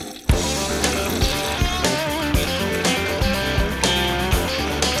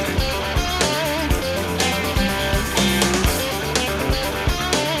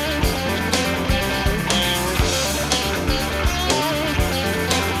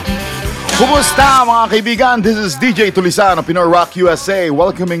Kumusta mga kaibigan? This is DJ Tulisan of Pinoy Rock USA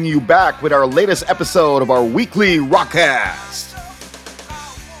welcoming you back with our latest episode of our weekly Rockcast.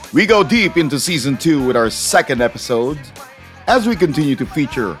 We go deep into Season 2 with our second episode as we continue to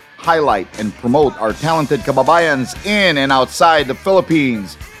feature, highlight, and promote our talented kababayans in and outside the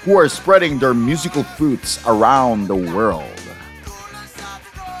Philippines who are spreading their musical fruits around the world.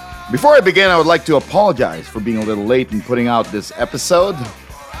 Before I begin, I would like to apologize for being a little late in putting out this episode.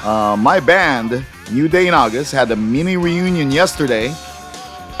 My band, New Day in August, had a mini reunion yesterday,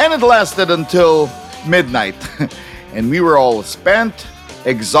 and it lasted until midnight. And we were all spent,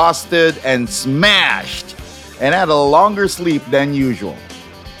 exhausted, and smashed, and had a longer sleep than usual.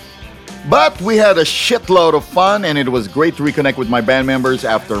 But we had a shitload of fun, and it was great to reconnect with my band members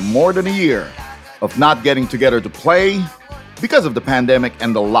after more than a year of not getting together to play because of the pandemic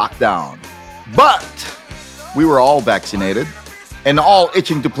and the lockdown. But we were all vaccinated and all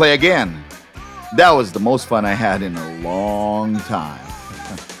itching to play again. That was the most fun I had in a long time.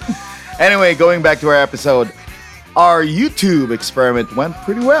 Anyway, going back to our episode, our YouTube experiment went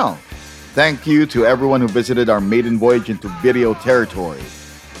pretty well. Thank you to everyone who visited our maiden voyage into video territory.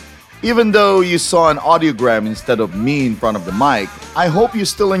 Even though you saw an audiogram instead of me in front of the mic, I hope you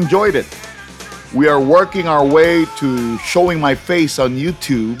still enjoyed it. We are working our way to showing my face on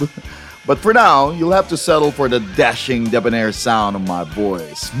YouTube, but for now, you'll have to settle for the dashing, debonair sound of my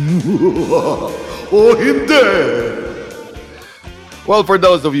voice. Oh, hindi! Well, for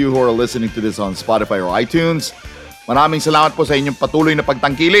those of you who are listening to this on Spotify or iTunes, maraming salamat po sa inyong patuloy na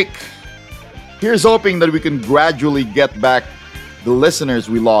pagtangkilik. Here's hoping that we can gradually get back the listeners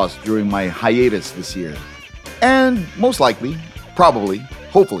we lost during my hiatus this year. And most likely, probably,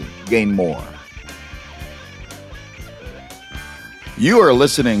 hopefully, gain more. You are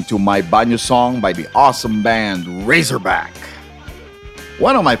listening to My Banyo song by the awesome band Razorback.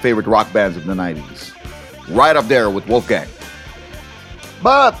 One of my favorite rock bands of the 90s. Right up there with Wolfgang.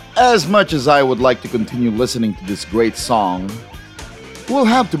 But as much as I would like to continue listening to this great song, we'll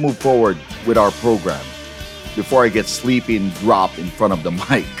have to move forward with our program before I get sleepy and drop in front of the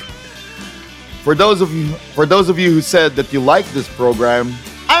mic. For those of you who said that you like this program,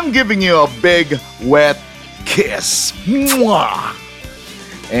 I'm giving you a big wet kiss. Mwah!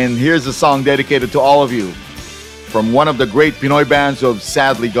 And here's a song dedicated to all of you from one of the great Pinoy bands who have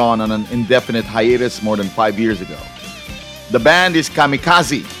sadly gone on an indefinite hiatus more than 5 years ago. The band is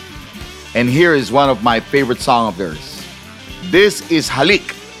Kamikaze, and here is one of my favorite songs of theirs. This is Halik,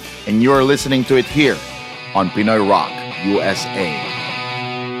 and you're listening to it here on Pinoy Rock USA.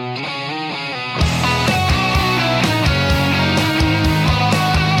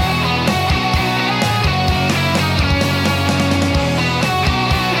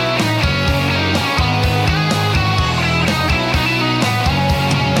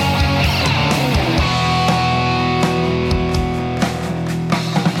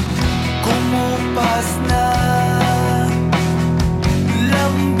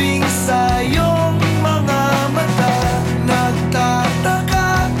 Lambing sa iyong mga mata,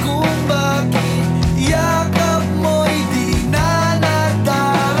 nagtataka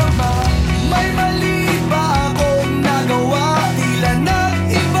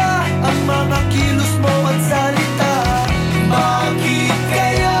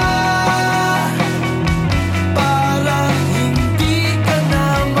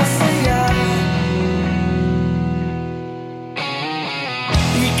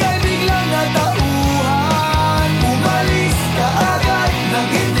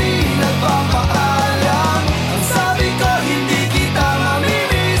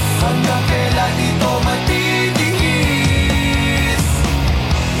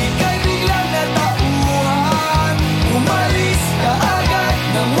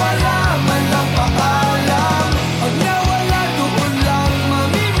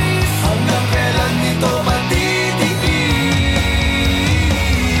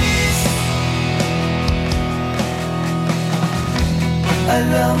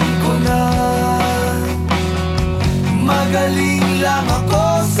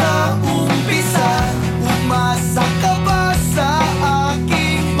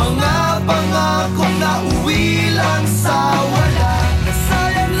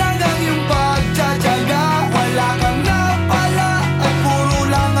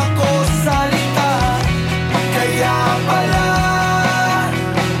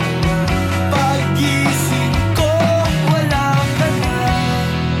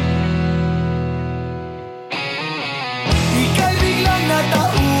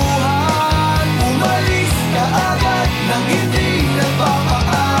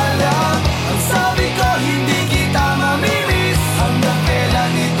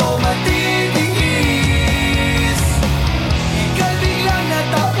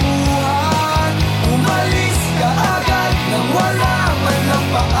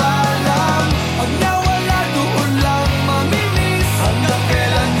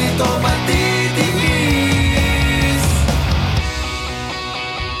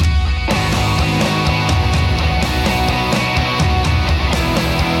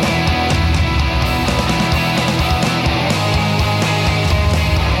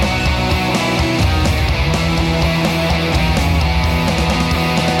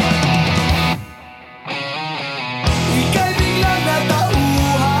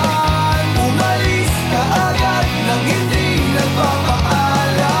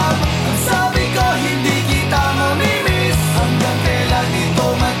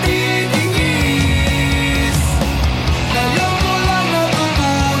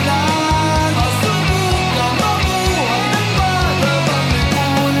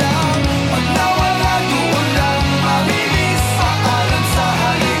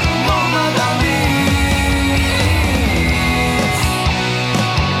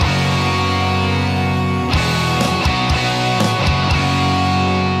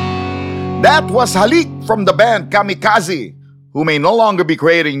That was Halik from the band Kamikaze, who may no longer be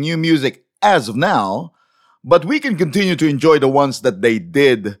creating new music as of now, but we can continue to enjoy the ones that they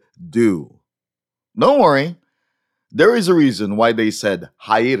did do. Don't worry, there is a reason why they said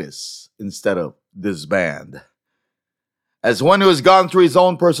hiatus instead of disband. As one who has gone through his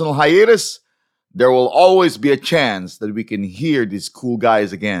own personal hiatus, there will always be a chance that we can hear these cool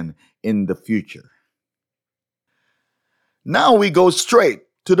guys again in the future. Now we go straight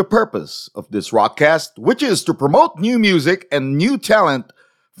to the purpose of this rockcast, which is to promote new music and new talent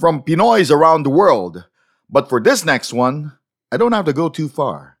from Pinoys around the world. But for this next one, I don't have to go too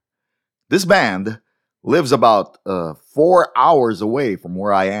far. This band lives about 4 hours away from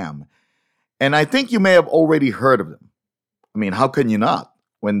where I am, and I think you may have already heard of them. I mean, how can you not?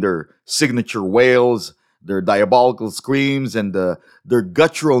 When their signature wails, their diabolical screams, and their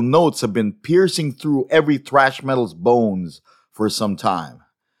guttural notes have been piercing through every thrash metal's bones for some time.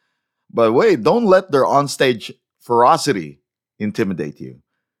 But wait, don't let their onstage ferocity intimidate you.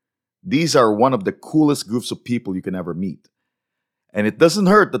 These are one of the coolest groups of people you can ever meet. And it doesn't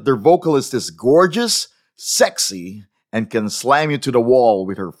hurt that their vocalist is gorgeous, sexy, and can slam you to the wall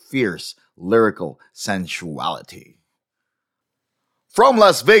with her fierce, lyrical sensuality. From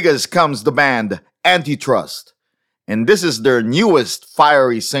Las Vegas comes the band Antitrust, and this is their newest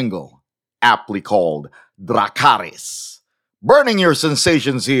fiery single, aptly called Dracaris. Burning your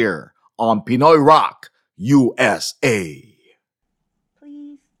sensations here on Pinoy Rock USA.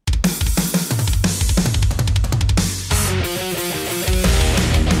 Please.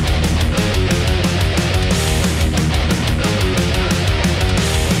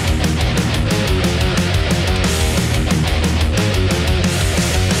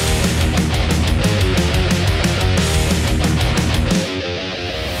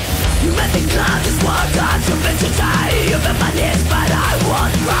 You may think love is what I'm trying to say. You've been my knees, but I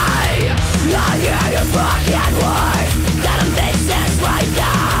won't cry. I hear your fucking words that don't make sense right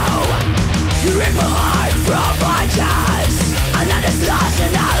now. You rip my heart from my chest. Another lost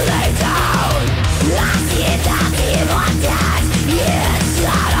and I lay down. I see it, I feel on that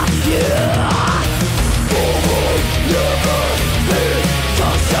inside of you. I will never be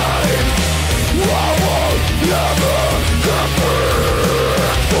the same. I will never come back.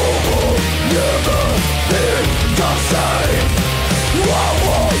 I will never be the same. I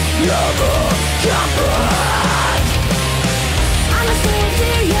will never come back. I'm a slave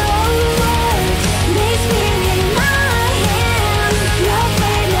to your words. They spin in my hand. Your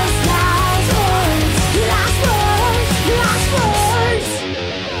famous last words. Last words. Last words.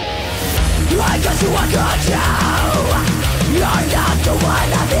 I got you, I got you. You're not the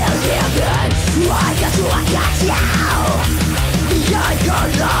one I believe in. I got you, I got you. Behind your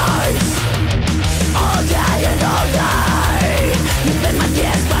lies, all day and all night. You've been my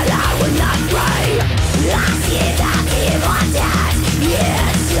kiss, but I will not cry. I see that evil that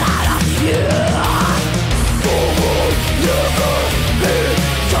inside of you. I will never be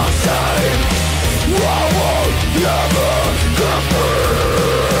the same. I will never come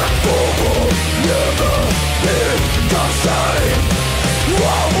back. I will never be the same.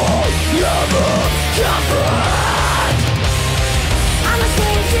 I will never come back. I'm a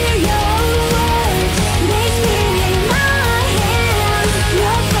slave to your words. They spin in my hand.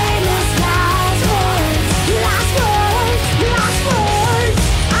 Your famous last words. Last words. Last words.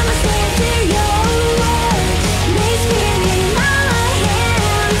 I'm a slave to your words. They spin in my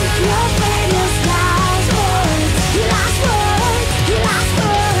hand. Your famous last words. Last words. Last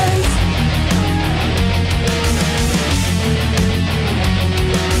words.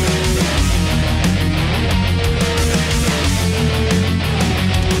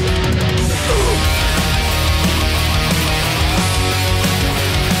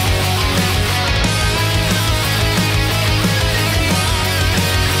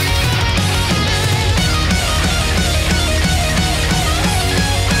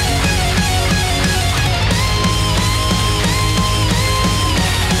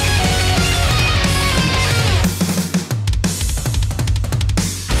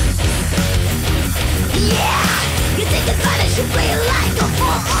 Yeah, you think it's fun and you play it like a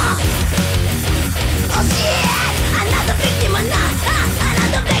fool. Oh shit, another victim,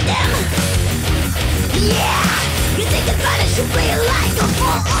 another victim. Yeah, you think it's fun and you play it like a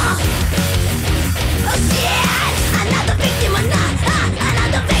fool. Oh shit, another victim,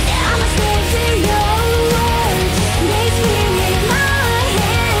 another victim. I'm a slave to your words. They spin in my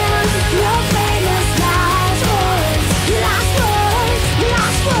hand. Your famous last words. Last words.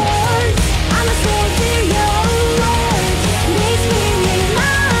 Last words. I'm a slave to your words. They spin in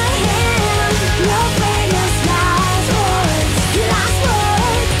my hand. Your famous last words. Last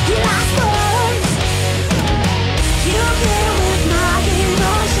words. Last words.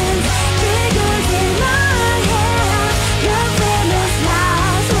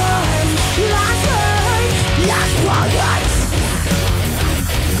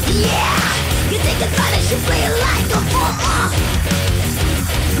 You think it's fun and should play like a fool.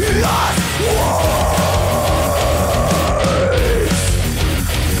 Lost words.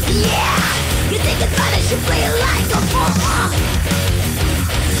 Yeah, you think it's fun and should play like a fool.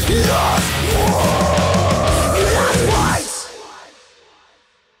 Lost words. Lost words.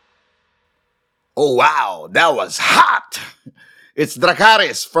 Oh wow, that was hot! It's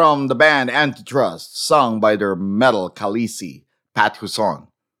Dracaris from the band Antitrust, sung by their metal Khaleesi, Pat Husson.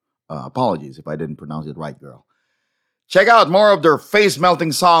 Apologies if I didn't pronounce it right, girl. Check out more of their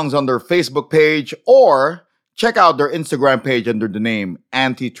face-melting songs on their Facebook page, or check out their Instagram page under the name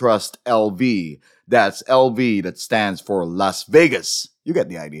Antitrust LV. That's LV, that stands for Las Vegas. You get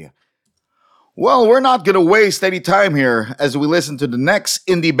the idea. Well, we're not going to waste any time here as we listen to the next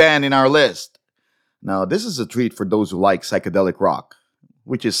indie band in our list. Now, this is a treat for those who like psychedelic rock,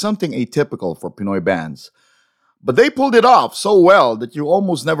 which is something atypical for Pinoy bands. But they pulled it off so well that you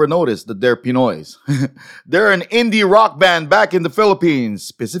almost never notice that they're Pinoys. They're an indie rock band back in the Philippines,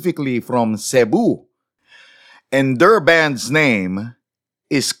 specifically from Cebu. And their band's name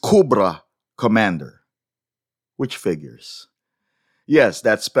is Cobra Commander, which figures. Yes,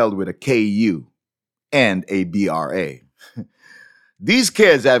 that's spelled with a K-U and a B-R-A. These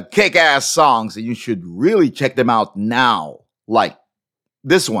kids have kick-ass songs and you should really check them out now, like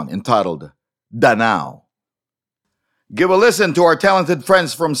this one entitled Danao. Give a listen to our talented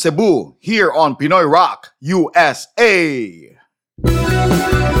friends from Cebu here on Pinoy Rock USA.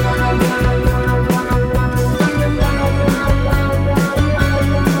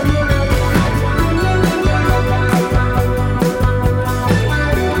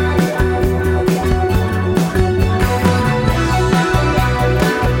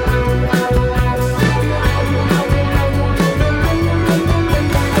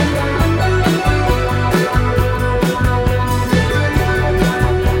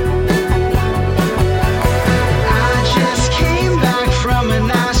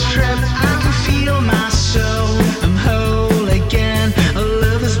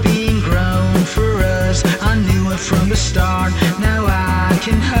 From the start, now I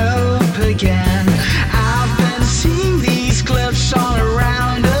can hope again. I've been seeing these clips all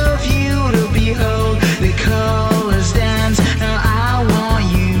around of you to behold. The colors dance. Now I want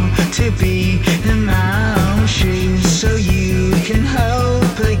you to be in my own shoes so you can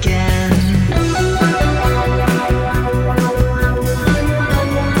hope again.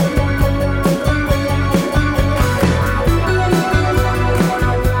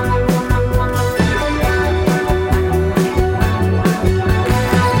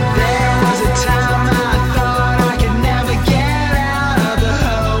 There was a time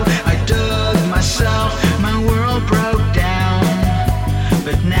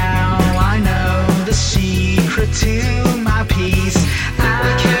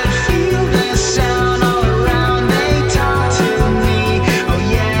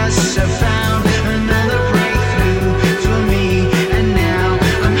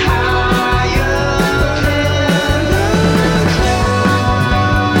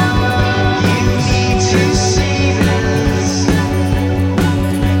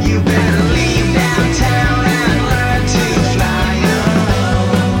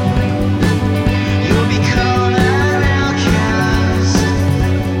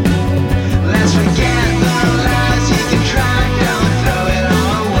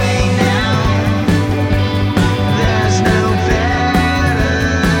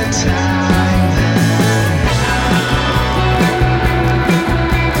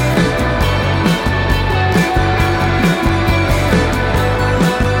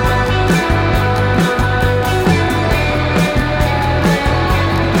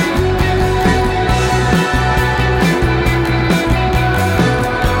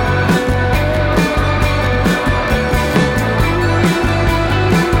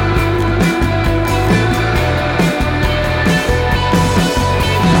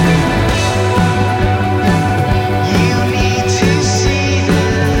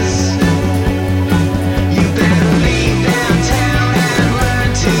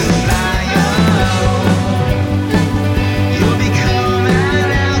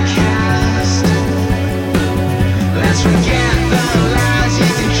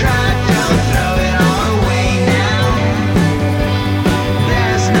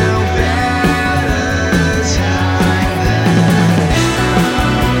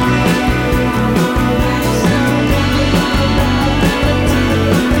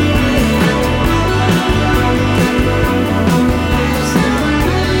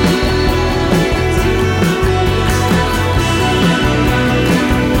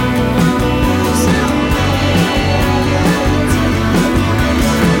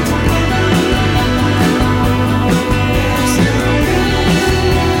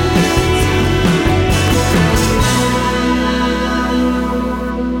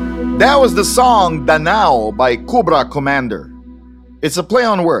That was the song Danao by Cobra Commander. It's a play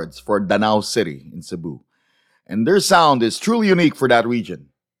on words for Danao City in Cebu, and their sound is truly unique for that region.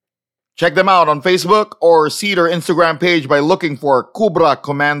 Check them out on Facebook or see their Instagram page by looking for Cobra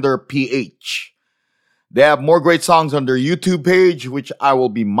Commander PH. They have more great songs on their YouTube page, which I will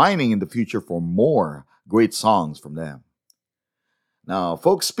be mining in the future for more great songs from them. Now,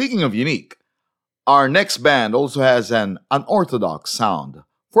 folks, speaking of unique, our next band also has an unorthodox sound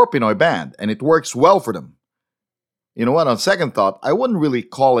for a Pinoy band, and it works well for them. You know what, on second thought, I wouldn't really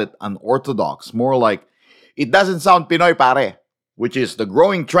call it unorthodox, more like it doesn't sound Pinoy pare, which is the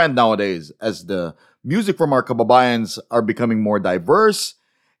growing trend nowadays as the music from our kababayans are becoming more diverse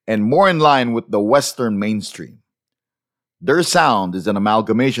and more in line with the Western mainstream. Their sound is an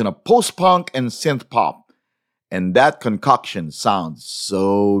amalgamation of post-punk and synth-pop, and that concoction sounds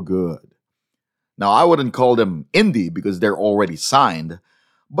so good. Now, I wouldn't call them indie because they're already signed,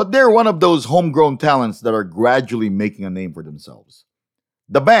 but they're one of those homegrown talents that are gradually making a name for themselves.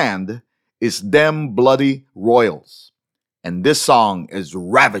 The band is Them Bloody Royals, and this song is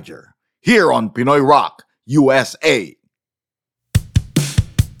Ravager, here on Pinoy Rock USA.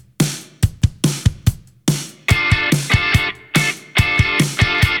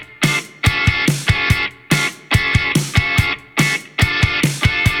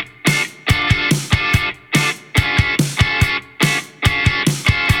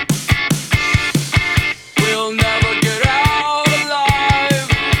 We'll never get out alive.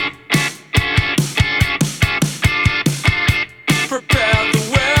 Prepare the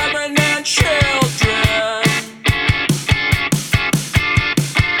women and children.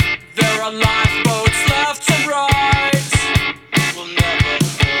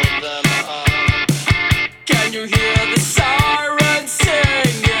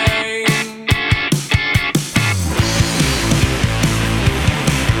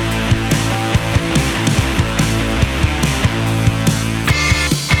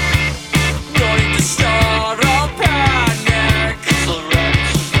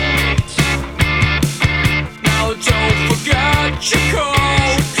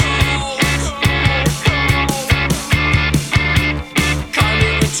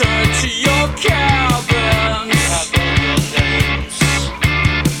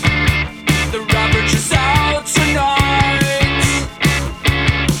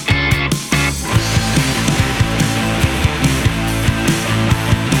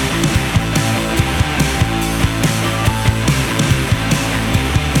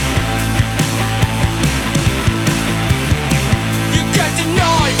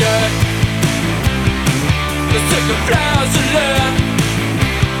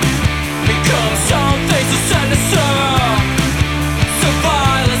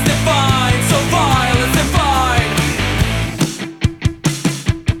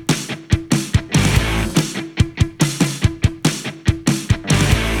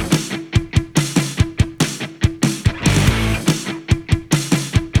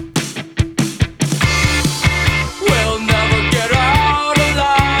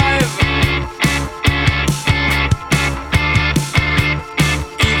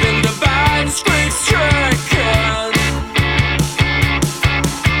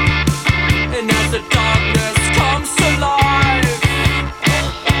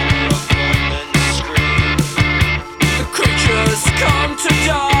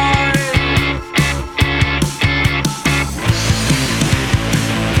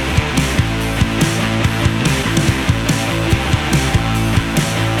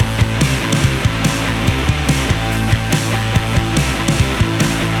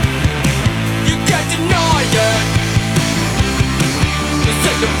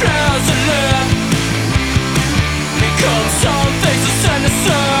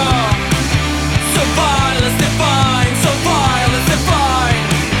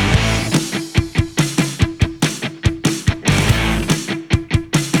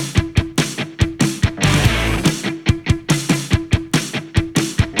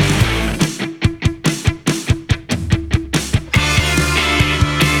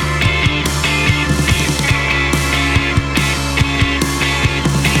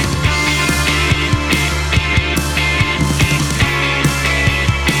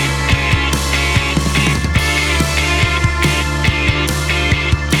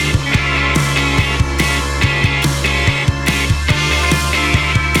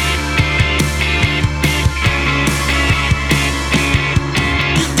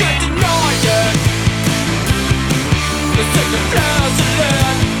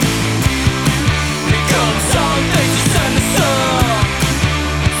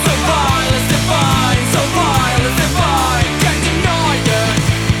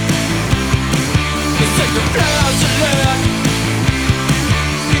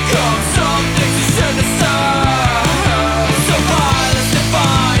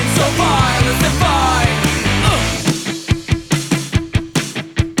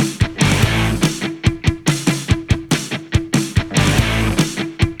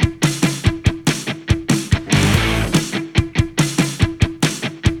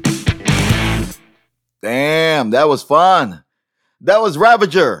 that was fun. That was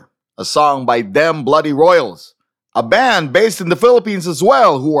Ravager, a song by Them Bloody Royals, a band based in the Philippines as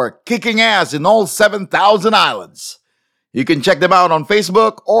well who are kicking ass in all 7,000 islands. You can check them out on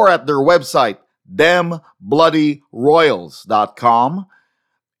Facebook or at their website, thembloodyroyals.com,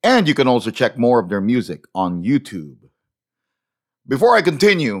 and you can also check more of their music on YouTube. Before I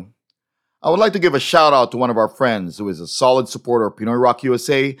continue, I would like to give a shout out to one of our friends who is a solid supporter of Pinoy Rock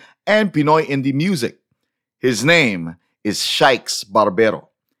USA and Pinoy Indie Music. His name is Shikes Barbero.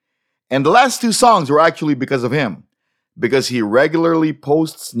 And the last two songs were actually because of him, because he regularly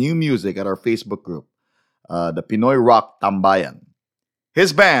posts new music at our Facebook group, the Pinoy Rock Tambayan.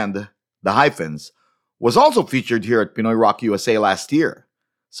 His band, The Hyphens, was also featured here at Pinoy Rock USA last year.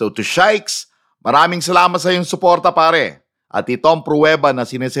 So to Shikes, maraming salamat sa iyong suporta pare. At itong pruweba na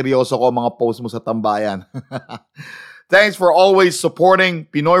sineseryoso ko mga post mo sa tambayan. Thanks for always supporting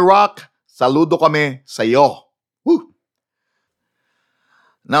Pinoy Rock. Saludo kami sa iyo. Woo!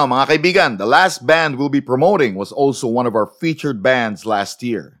 Now mga kaibigan, the last band we'll be promoting was also one of our featured bands last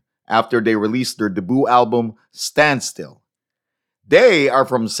year after they released their debut album, Standstill. They are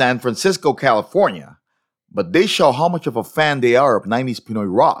from San Francisco, California, but they show how much of a fan they are of 90s Pinoy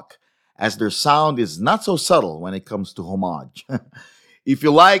rock, as their sound is not so subtle when it comes to homage. If you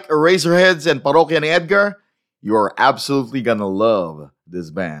like Eraserheads and Parokya ni Edgar, you're absolutely gonna love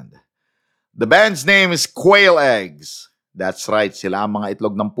this band. The band's name is Quail Eggs. That's right, sila ang mga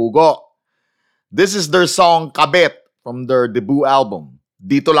itlog ng pugo. This is their song Kabit from their debut album.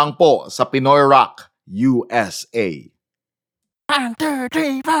 Dito lang po sa Pinoy Rock USA. 1, 2,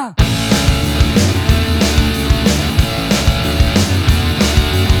 3, 4.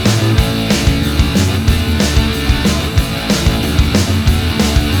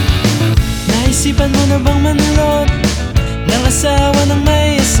 Naisipan mo na bang manlot ng asawa ng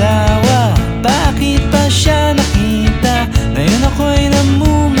may asawa? Bakit pa siya nakita? Ngayon ako'y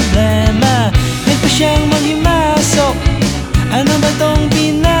namumblema. May pa siyang maghimasok. Ano ba tong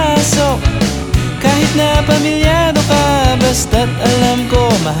pinasok? Kahit na pamilyado ka, basta't alam ko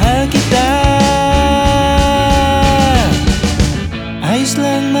mahal kita. Ayos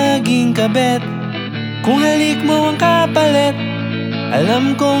lang maging kabet kung halik mo ang kapalit.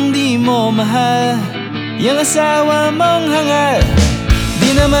 Alam kong di mo mahal yung asawa mong hangal.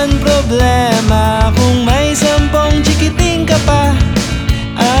 Di naman problema kung may 10 chikiting ka pa.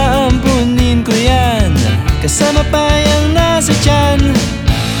 Aampunin ko yan, kasama pa yung nasa tiyan.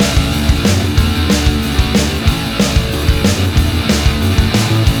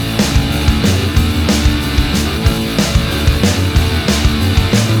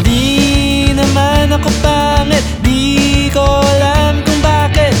 Di naman ako pangit, di ko alam kung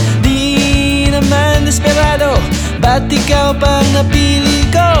bakit. Di naman desperado, ba't ikaw pang napili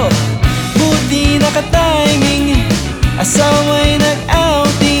ko? Buti naka-timing, asawa'y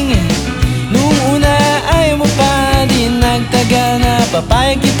nag-outing. Nung una ayaw mo pa, di nagtagal na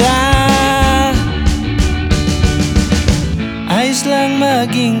papayag kita. Ayos lang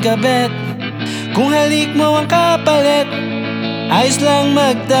maging kabet kung halik mo ang kapalit. Ayos lang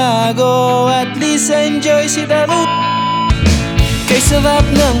magtago, at least enjoy si Daru. Kay sarap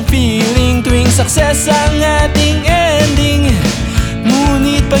ng feeling tuwing success ang ating ending.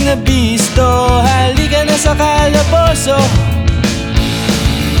 Ngunit pag nabisto, halika na sa kalaboso.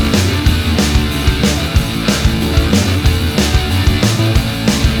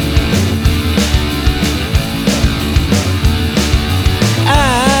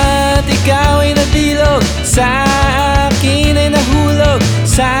 At ikaw ay nabilog, sa akin ay nahulog.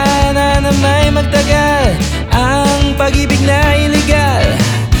 Sana na may magtagal ang pag-ibig na iligal.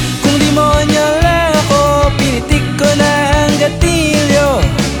 Kung demonyo lang ako, pinitik ko na ang gatilyo.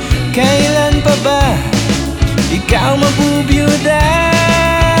 Kailan pa ba ikaw mabubiyuda?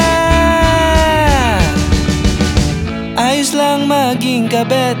 Ayos lang maging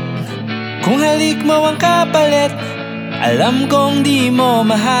kabet kung halik mo ang kapalit. Alam kong di mo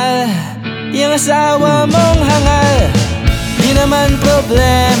mahal yung asawa mong hangal. Di naman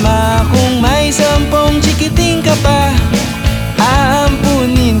problema kung may 10 chikiting ka pa.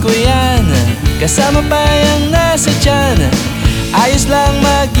 Aampunin ko yan, kasama pa yung nasa tiyan. Ayos lang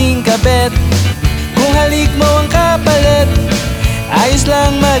maging kabet kung halik mo ang kapalit. Ayos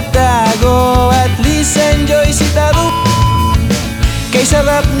lang magtago, at least enjoy si Taru. Kay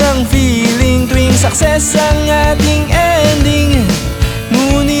sarap ng feeling tuwing success ang ating ending.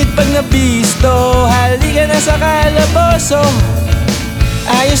 Ngunit pag nabisto, halika na sa kalaboso.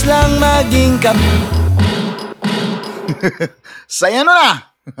 Ayos lang maging Saya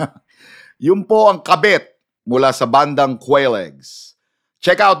na! Yun po ang Kabit mula sa bandang Quail Eggs.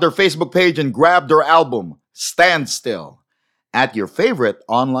 Check out their Facebook page and grab their album, Standstill at your favorite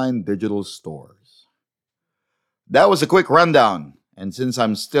online digital stores. That was a quick rundown, and since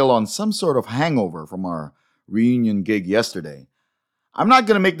I'm still on some sort of hangover from our reunion gig yesterday, I'm not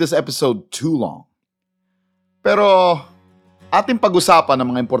gonna make this episode too long. Pero ating pag-usapan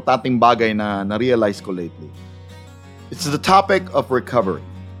ng mga importanteng bagay na na-realize ko lately. It's the topic of recovery,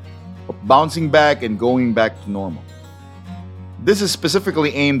 of bouncing back and going back to normal. This is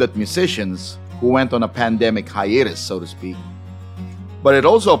specifically aimed at musicians who went on a pandemic hiatus, so to speak. But it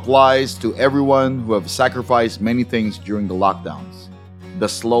also applies to everyone who have sacrificed many things during the lockdowns, the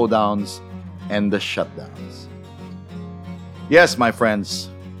slowdowns, and the shutdowns. Yes, my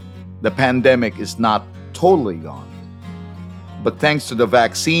friends, the pandemic is not totally gone. But thanks to the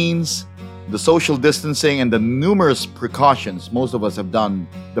vaccines, the social distancing, and the numerous precautions most of us have done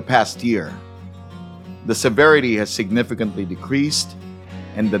the past year, the severity has significantly decreased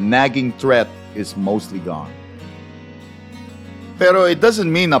and the nagging threat is mostly gone. Pero it doesn't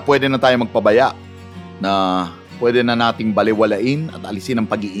mean na pwede na tayo magpabaya, na pwede na nating baliwalain at alisin ang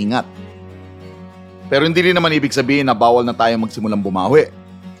pag-iingat. Pero hindi rin naman ibig sabihin na bawal na tayo magsimulang bumawi.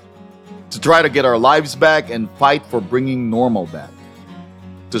 To try to get our lives back and fight for bringing normal back.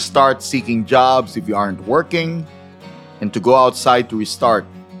 To start seeking jobs if you aren't working, and to go outside to restart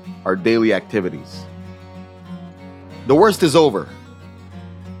our daily activities. The worst is over.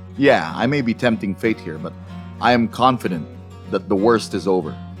 Yeah, I may be tempting fate here, but I am confident that the worst is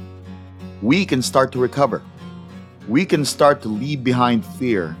over. We can start to recover. We can start to leave behind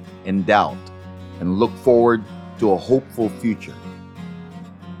fear and doubt and look forward to a hopeful future.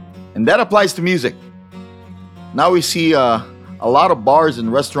 And that applies to music. Now we see a lot of bars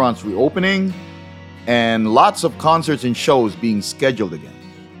and restaurants reopening and lots of concerts and shows being scheduled again.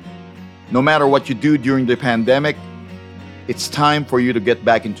 No matter what you do during the pandemic, it's time for you to get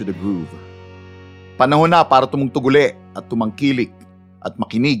back into the groove. Panahon na para tumugtog uli at tumangkilik at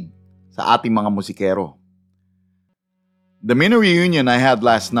makinig sa ating mga musikero. The mini reunion I had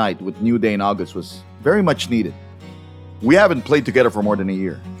last night with New Day in August was very much needed. We haven't played together for more than a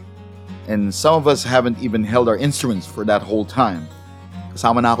year. And some of us haven't even held our instruments for that whole time.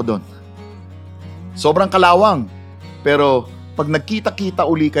 Kasama na ako doon. Sobrang kalawang. Pero pag nagkita-kita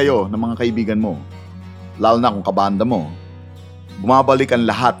uli kayo ng mga kaibigan mo, lalo na kung kabanda mo, bumabalik ang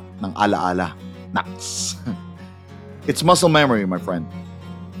lahat ng alaala. Naks. It's muscle memory, my friend.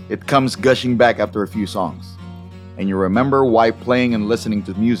 It comes gushing back after a few songs. And you remember why playing and listening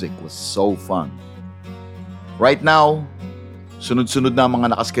to music was so fun. Right now, sunod-sunod na ang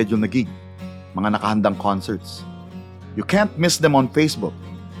mga nakaschedule na gig, mga nakahandang concerts. You can't miss them on Facebook,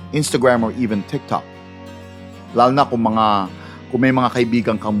 Instagram, or even TikTok. Lalo na kung may mga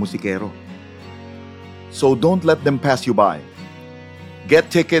kaibigan kang musikero. So don't let them pass you by.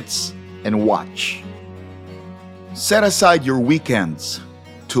 Get tickets and watch. Set aside your weekends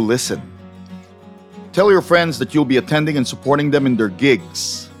to listen. Tell your friends that you'll be attending and supporting them in their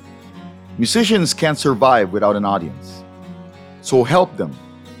gigs. Musicians can't survive without an audience. So help them.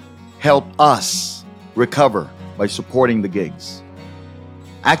 Help us recover by supporting the gigs.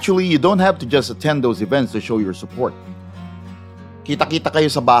 Actually, you don't have to just attend those events to show your support. Kita-kita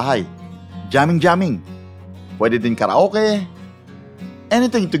kayo sa bahay. Jamming-jamming. Pwede din karaoke.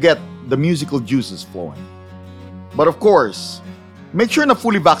 Anything to get the musical juices flowing. But of course, make sure na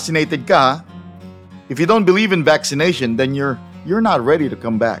fully vaccinated ka. If you don't believe in vaccination, then you're not ready to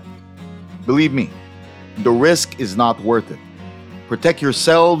come back. Believe me, the risk is not worth it. Protect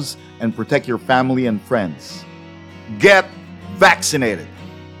yourselves and protect your family and friends. Get vaccinated.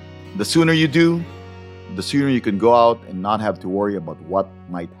 The sooner you do, the sooner you can go out and not have to worry about what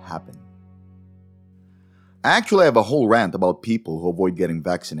might happen. I actually have a whole rant about people who avoid getting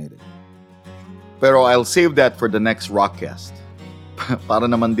vaccinated. Pero I'll save that for the next Rockcast.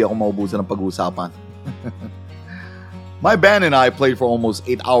 Para naman di ako maubusan ng pag-uusapan. My band and I played for almost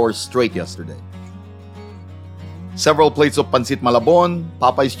 8 hours straight yesterday. Several plates of pancit malabon,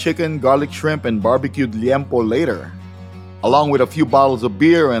 Popeye's chicken, garlic shrimp, and barbecued liempo later, along with a few bottles of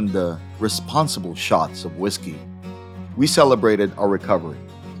beer and responsible shots of whiskey, we celebrated our recovery.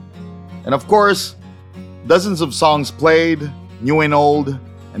 And of course, dozens of songs played, new and old,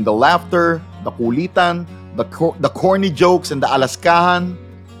 and the laughter, the kulitan, the corny jokes, and the alaskahan.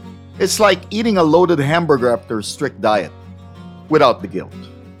 It's like eating a loaded hamburger after a strict diet, without the guilt.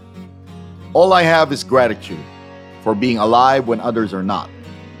 All I have is gratitude for being alive when others are not,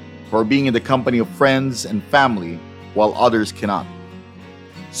 for being in the company of friends and family while others cannot.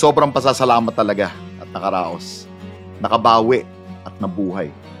 Sobrang pasasalamat talaga at nakaraos, nakabawi at nabuhay.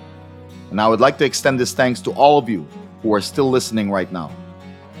 And I would like to extend this thanks to all of you who are still listening right now.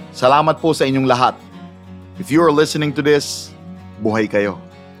 Salamat po sa inyong lahat. If you are listening to this, buhay kayo.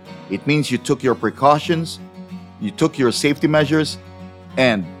 It means you took your precautions, you took your safety measures,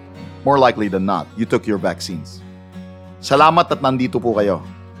 and more likely than not, you took your vaccines. Salamat at nandito po kayo.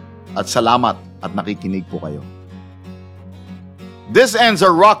 At salamat at nakikinig po kayo. This ends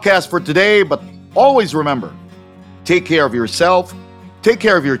our Rockcast for today, but always remember, take care of yourself, take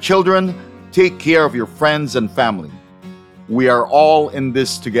care of your children, take care of your friends and family. We are all in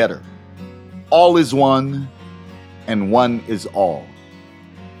this together. All is one, and one is all.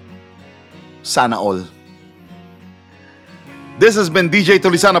 Sana all. This has been DJ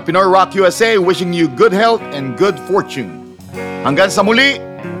Tulisan of Pinoy Rock USA, wishing you good health and good fortune. Hanggang sa muli,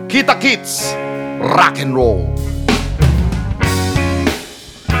 kita-kits, rock and roll.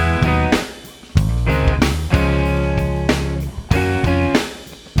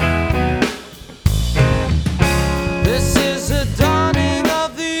 This is the dawning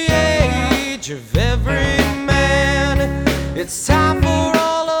of the age of every man. It's time for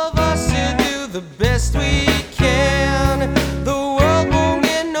all of us to do the best we can. The world won't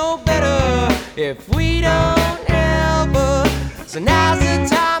get no better if we don't ever. So now's the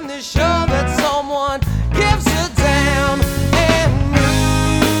time to show that someone gives a damn and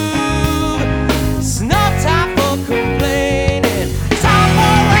move. It's no time for complaining. Time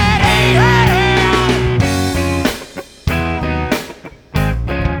for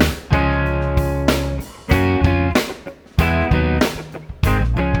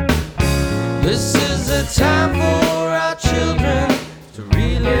This is the time for our children to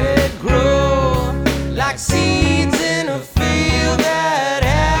really grow like seeds in a field that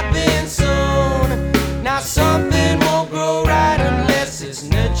have been sown. Now something won't grow right unless it's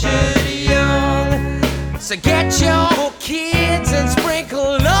nurtured young. So get your kids and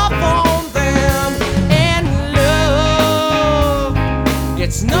sprinkle love on them and love.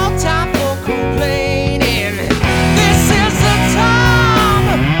 It's no time for complaining. This is the time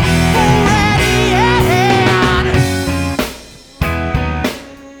for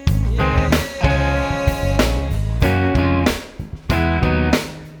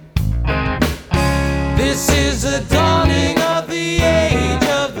This is the dawning of the age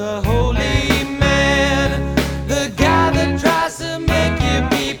of the holy man, the guy that tries to make you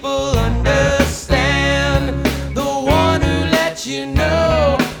people understand, the one who lets you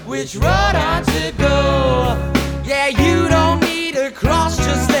know which road on to go. Yeah, you don't need a cross,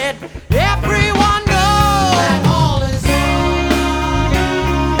 just let everyone know that all is one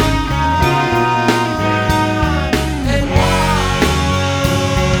and one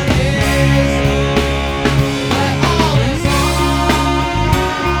is all is one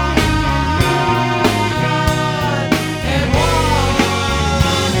and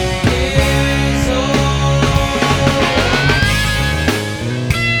one is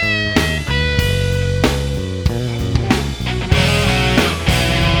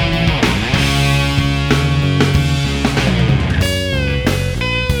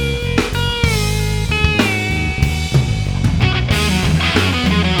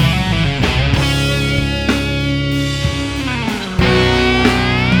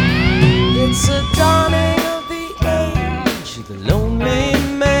It's a dawning of the age of the lonely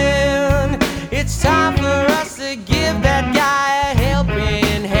man. It's time for us to give that guy a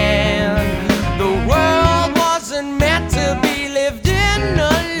helping hand. The world wasn't meant to be lived in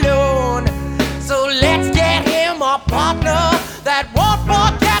alone. So let's get him a partner that won't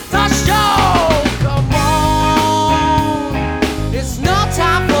forget the show. Come on, it's no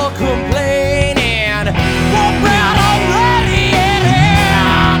time for complaining. We're proud already in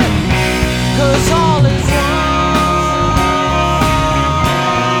hand. 'Cause all is one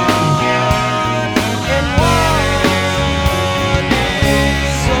and one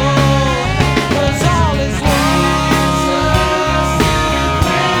is all. 'Cause all is one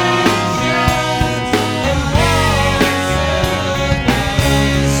and one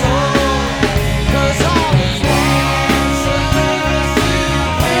is all. 'Cause all is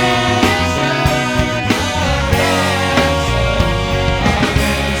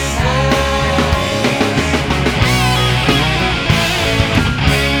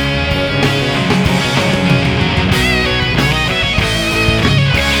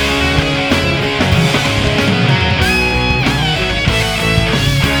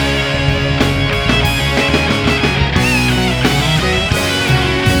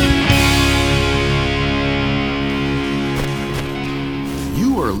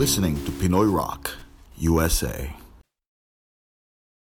You are listening to Pinoy Rock USA.